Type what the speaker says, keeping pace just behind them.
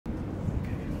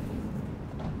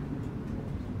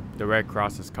The Red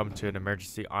Cross has come to an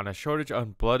emergency on a shortage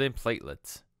on blood and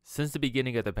platelets. Since the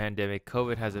beginning of the pandemic,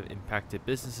 COVID has impacted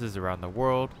businesses around the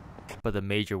world, but the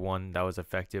major one that was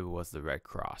affected was the Red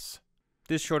Cross.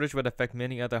 This shortage would affect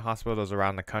many other hospitals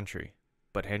around the country,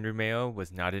 but Henry Mayo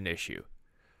was not an issue.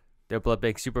 Their blood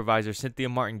bank supervisor Cynthia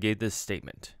Martin gave this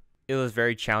statement. It was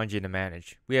very challenging to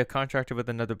manage. We have contracted with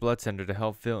another blood center to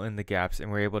help fill in the gaps,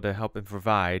 and we're able to help and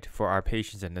provide for our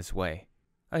patients in this way.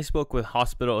 I spoke with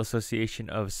Hospital Association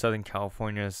of Southern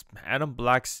California's Adam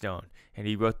Blackstone, and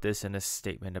he wrote this in a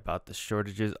statement about the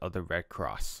shortages of the Red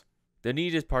Cross. The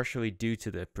need is partially due to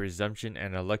the presumption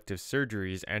and elective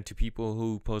surgeries and to people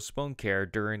who postponed care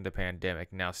during the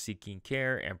pandemic now seeking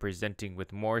care and presenting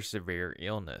with more severe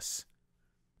illness.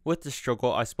 With the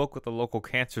struggle, I spoke with a local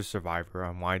cancer survivor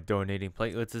on why donating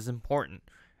platelets is important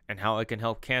and how it can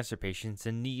help cancer patients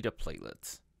in need of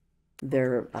platelets.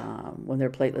 When their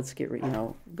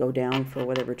platelets go down for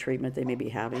whatever treatment they may be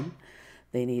having,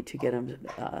 they need to get them,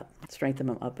 strengthen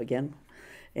them up again,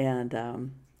 and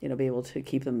be able to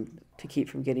keep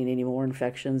from getting any more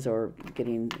infections or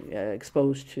getting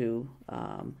exposed to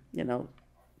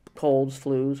colds,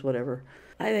 flus, whatever.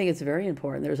 I think it's very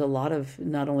important. There's a lot of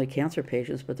not only cancer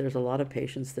patients, but there's a lot of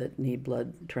patients that need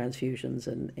blood transfusions,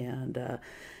 and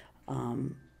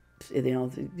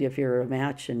if you're a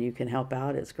match and you can help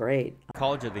out, it's great.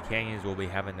 College of the Canyons will be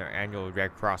having their annual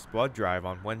Red Cross blood drive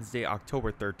on Wednesday,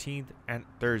 October 13th and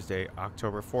Thursday,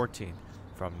 October 14th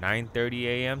from 9:30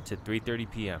 a.m. to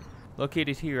 3:30 p.m.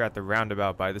 located here at the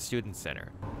roundabout by the Student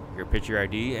Center. Your picture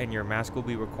ID and your mask will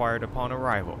be required upon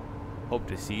arrival. Hope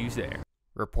to see you there.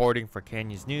 Reporting for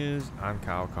Canyons News, I'm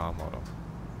Kyle Kawamoto.